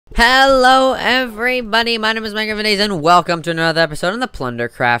Hello everybody, my name is Minecraft and welcome to another episode on the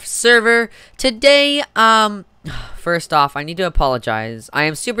PlunderCraft server. Today, first off, I need to apologize. I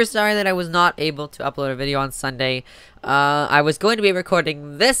am super sorry that I was not able to upload a video on Sunday. I was going to be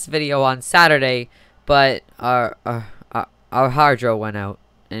recording this video on Saturday, but our hard drive went out.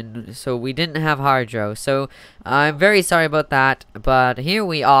 And so we didn't have hard drive. So I'm very sorry about that, but here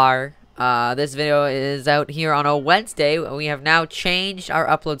we are. This video is out here on a Wednesday. We have now changed our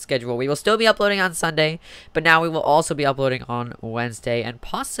upload schedule. We will still be uploading on Sunday, but now we will also be uploading on Wednesday and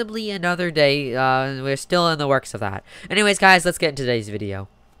possibly another day. We're still in the works of that. Anyways, guys, let's get into today's video.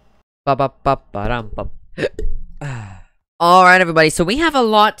 Alright, everybody, so we have a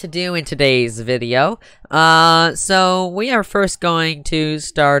lot to do in today's video. So we are first going to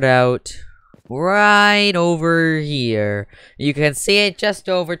start out right over here. You can see it just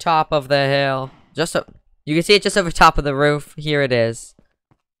over top of the hill. You can see it just over top of the roof. Here it is.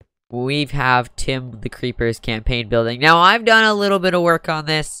 We have Tim the Creeper's campaign building. Now, I've done a little bit of work on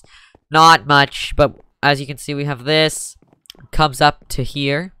this. Not much, but as you can see, we have this. Comes up to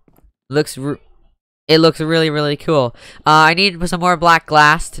here. It looks really, really cool. I need some more black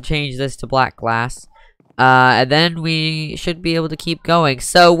glass to change this to black glass. And then we should be able to keep going.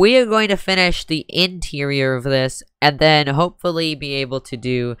 So we are going to finish the interior of this and then hopefully be able to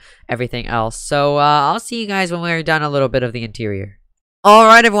do everything else. So I'll see you guys when we're done a little bit of the interior.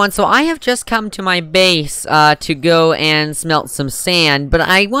 Alright everyone, so I have just come to my base to go and smelt some sand, but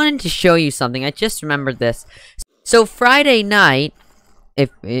I wanted to show you something. I just remembered this. So Friday night,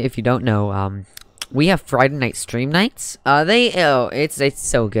 if you don't know, we have Friday night stream nights. It's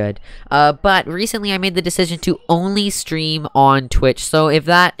so good. But recently I made the decision to only stream on Twitch. So if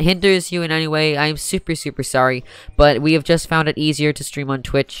that hinders you in any way, I'm super sorry. But we have just found it easier to stream on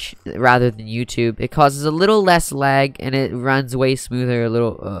Twitch rather than YouTube. It causes a little less lag and it runs way smoother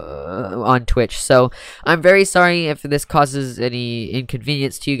on Twitch. So I'm very sorry if this causes any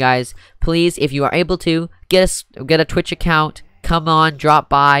inconvenience to you guys. Please, if you are able to, get a Twitch account. Come on, drop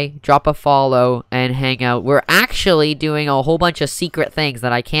by, drop a follow, and hang out. We're actually doing a whole bunch of secret things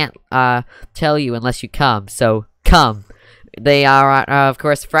that I can't tell you unless you come. So, come. They are, of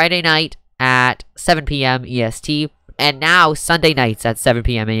course, Friday night at 7 p.m. EST, and now Sunday nights at 7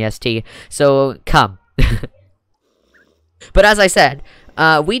 p.m. EST. So, come. But as I said,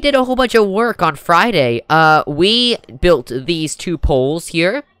 we did a whole bunch of work on Friday. We built these two poles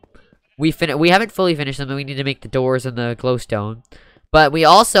here. We haven't fully finished them, and we need to make the doors and the glowstone. But we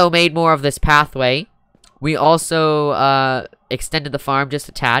also made more of this pathway. We also extended the farm just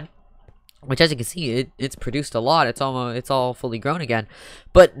a tad, which, as you can see, it's produced a lot. It's all fully grown again.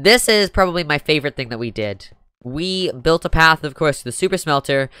 But this is probably my favorite thing that we did. We built a path, of course, to the super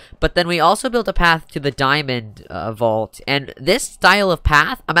smelter, but then we also built a path to the diamond vault. And this style of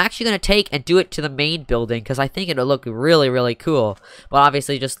path, I'm actually going to take and do it to the main building because I think it'll look really, really cool. But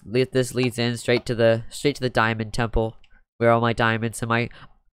obviously, this leads in straight to the diamond temple, where all my diamonds and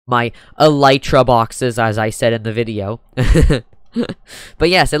my elytra boxes, as I said in the video. But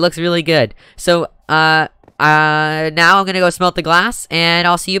yes, it looks really good. So now I'm going to go smelt the glass, and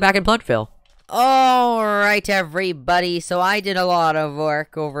I'll see you back in Plunderville. Alright everybody, so I did a lot of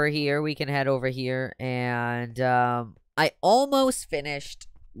work over here. We can head over here, and I almost finished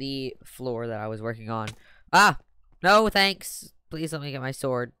the floor that I was working on. Ah! No, thanks. Please let me get my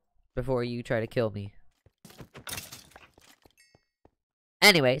sword before you try to kill me.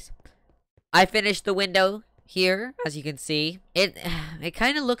 Anyways, I finished the window here, as you can see. It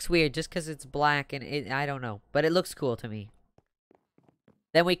kind of looks weird just because it's black, and I don't know, but it looks cool to me.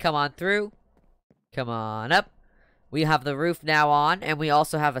 Then we come on through. Come on up. We have the roof now on, and we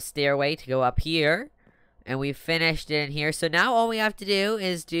also have a stairway to go up here. And we finished in here. So now all we have to do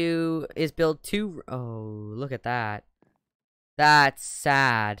is build two. Oh, look at that. That's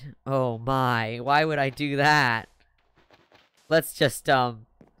sad. Oh my. Why would I do that? Let's just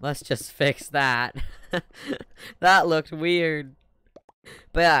fix that. That looked weird.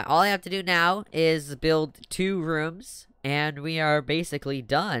 But yeah, all I have to do now is build two rooms. And we are basically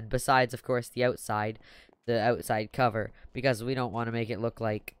done, besides, of course, the outside cover, because we don't want to make it look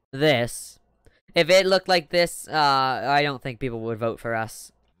like this. If it looked like this, I don't think people would vote for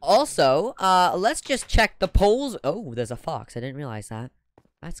us. Also, let's just check the poles. Oh, there's a fox. I didn't realize that.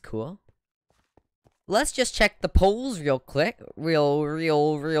 That's cool. Let's just check the poles real quick.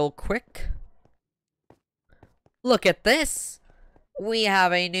 Real quick. Look at this. We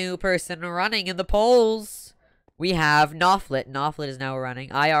have a new person running in the polls. We have Knopflet. Knopflet is now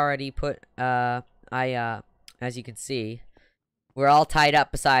running. I already put, as you can see, we're all tied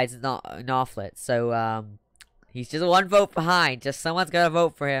up besides Knopflet. So, He's just one vote behind. Just someone's gotta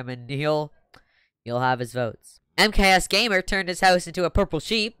vote for him, and he'll have his votes. MKS Gamer turned his house into a purple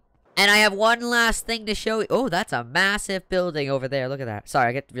sheep. And I have one last thing to show you. Oh, that's a massive building over there. Look at that. Sorry,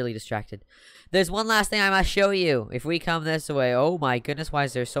 I get really distracted. There's one last thing I must show you. If we come this way. Oh my goodness, why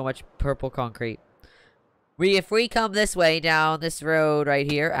is there so much purple concrete? If we come this way down this road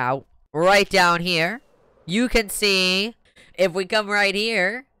right here. Out. Right down here. You can see. If we come right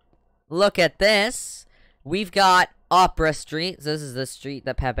here. Look at this. We've got Opera Street. This is the street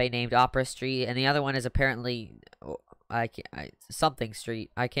that Pepe named Opera Street. And the other one is apparently... something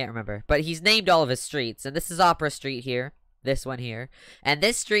street. I can't remember. But he's named all of his streets. And this is Opera Street here. This one here. And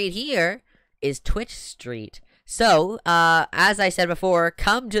this street here is Twitch Street. So, as I said before,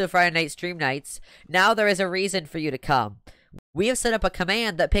 come to the Friday night stream nights. Now there is a reason for you to come. We have set up a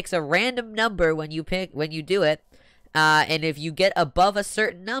command that picks a random number when you do it. And if you get above a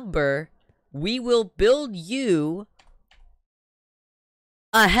certain number, we will build you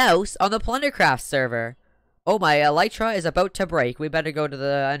a house on the PlunderCraft server. Oh, my elytra is about to break. We better go to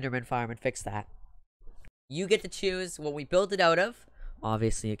the Enderman farm and fix that. You get to choose what we build it out of.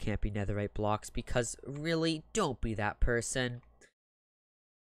 Obviously, it can't be netherite blocks because, really, don't be that person.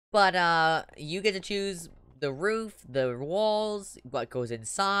 But, you get to choose the roof, the walls, what goes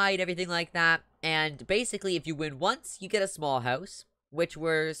inside, everything like that. And, basically, if you win once, you get a small house, which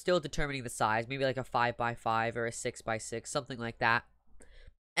we're still determining the size. Maybe like a 5x5 or a 6x6, something like that.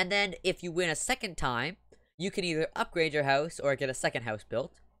 And then, if you win a second time, you can either upgrade your house or get a second house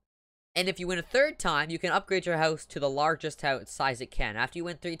built. And if you win a third time, you can upgrade your house to the largest house size it can. After you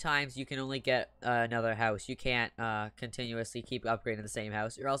win 3 times, you can only get another house. You can't continuously keep upgrading the same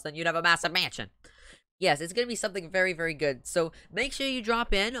house, or else then you'd have a massive mansion. Yes, it's going to be something very, very good. So make sure you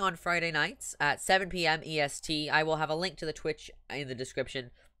drop in on Friday nights at 7 p.m. EST. I will have a link to the Twitch in the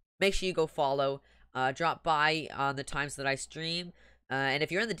description. Make sure you go follow. Drop by on the times that I stream. And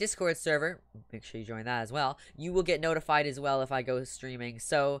if you're in the Discord server, make sure you join that as well. You will get notified as well if I go streaming.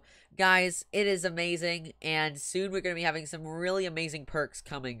 So, guys, it is amazing. And soon we're going to be having some really amazing perks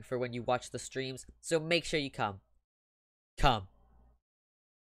coming for when you watch the streams. So make sure you come. Come.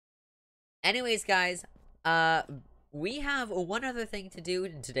 Anyways, guys, we have one other thing to do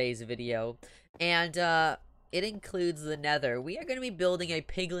in today's video. And, it includes the nether. We are going to be building a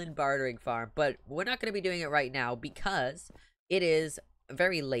Piglin Bartering Farm. But we're not going to be doing it right now because... it is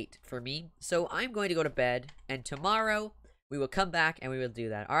very late for me, so I'm going to go to bed, and tomorrow we will come back and we will do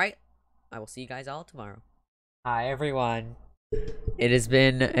that. Alright? I will see you guys all tomorrow. Hi everyone. It has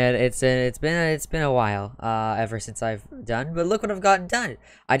been it's been a while ever since I've done, but look what I've gotten done.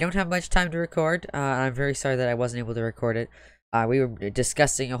 I don't have much time to record. I'm very sorry that I wasn't able to record it. We were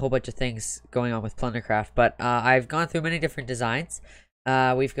discussing a whole bunch of things going on with PlunderCraft, but I've gone through many different designs.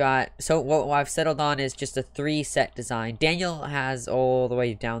 We've got, so what I've settled on is just a 3-set design. Daniel has all the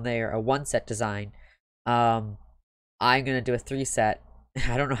way down there a 1-set design. I'm gonna do a 3-set.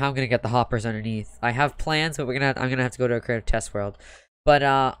 I don't know how I'm gonna get the hoppers underneath. I have plans, but I'm gonna have to go to a creative test world. But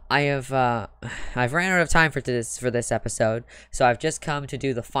I've ran out of time for this episode, so I've just come to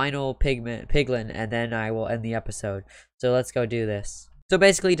do the final piglin, and then I will end the episode. So let's go do this. So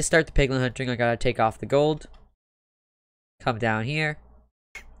basically, to start the piglin hunting, I gotta take off the gold. Come down here.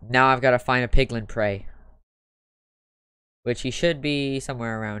 Now I've got to find a piglin prey. Which he should be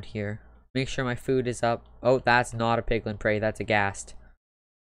somewhere around here. Make sure my food is up. Oh, that's not a piglin prey. That's a ghast.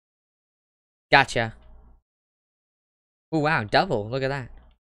 Gotcha. Oh, wow. Double. Look at that.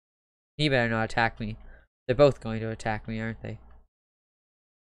 He better not attack me. They're both going to attack me, aren't they?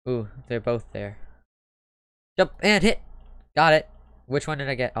 Ooh, they're both there. Jump and hit. Got it. Which one did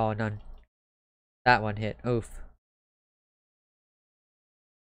I get? Oh, none. That one hit. Oof.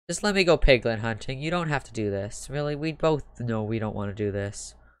 Just let me go piglin hunting. You don't have to do this. Really, we both know we don't want to do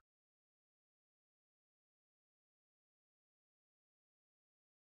this.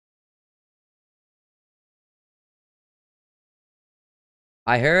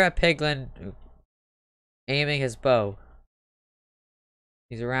 I heard a piglin aiming his bow.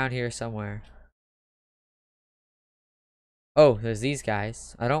 He's around here somewhere. Oh, there's these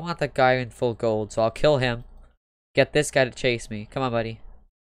guys. I don't want that guy in full gold, so I'll kill him. Get this guy to chase me. Come on, buddy.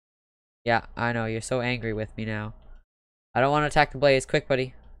 Yeah, I know. You're so angry with me now. I don't want to attack the blaze. Quick,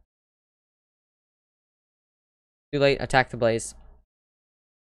 buddy. Too late. Attack the blaze.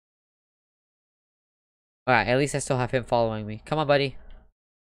 Alright, at least I still have him following me. Come on, buddy.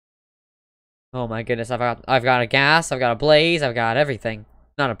 Oh my goodness, I've got a gas, I've got a blaze, I've got everything.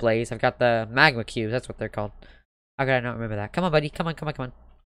 Not a blaze, I've got the magma cubes, that's what they're called. How could I not remember that? Come on, buddy. Come on, come on, come on.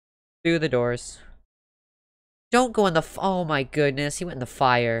 Through the doors. Don't go in the oh my goodness, he went in the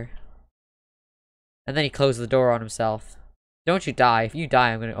fire. And then he closed the door on himself. Don't you die. If you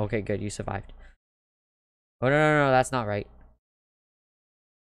die, I'm gonna... Okay, good. You survived. Oh, no, no, no. That's not right.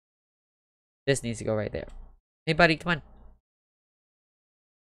 This needs to go right there. Hey, buddy. Come on.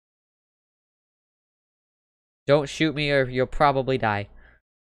 Don't shoot me or you'll probably die.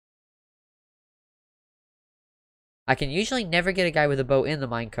 I can usually never get a guy with a bow in the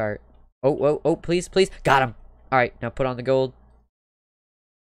minecart. Oh, oh, oh, please, please. Got him. Alright, now put on the gold.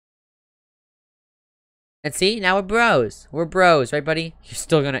 And see, now we're bros. We're bros, right, buddy? You're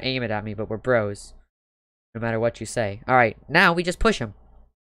still gonna aim it at me, but we're bros. No matter what you say. Alright, now we just push him.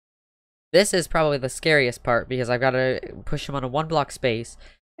 This is probably the scariest part because I've got to push him on a 1-block space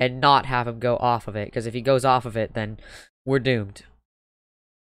and not have him go off of it. Because if he goes off of it, then we're doomed.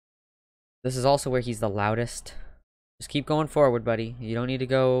 This is also where he's the loudest. Just keep going forward, buddy. You don't need to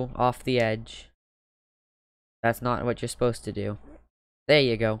go off the edge. That's not what you're supposed to do. There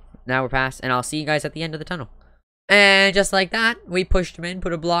you go. Now we're past, and I'll see you guys at the end of the tunnel. And just like that, we pushed him in,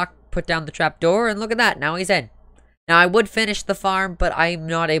 put a block, put down the trap door, and look at that. Now he's in. Now, I would finish the farm, but I'm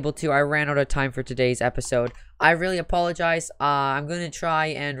not able to. I ran out of time for today's episode. I really apologize. I'm going to try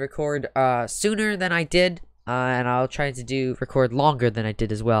and record sooner than I did. And I'll try to record longer than I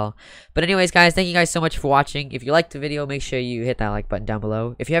did as well. But anyways, guys, thank you guys so much for watching. If you liked the video, make sure you hit that like button down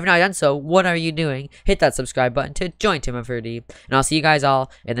below. If you have not done so, what are you doing? Hit that subscribe button to join Tim and Ferdy. And I'll see you guys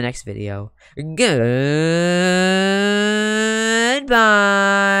all in the next video. Goodbye.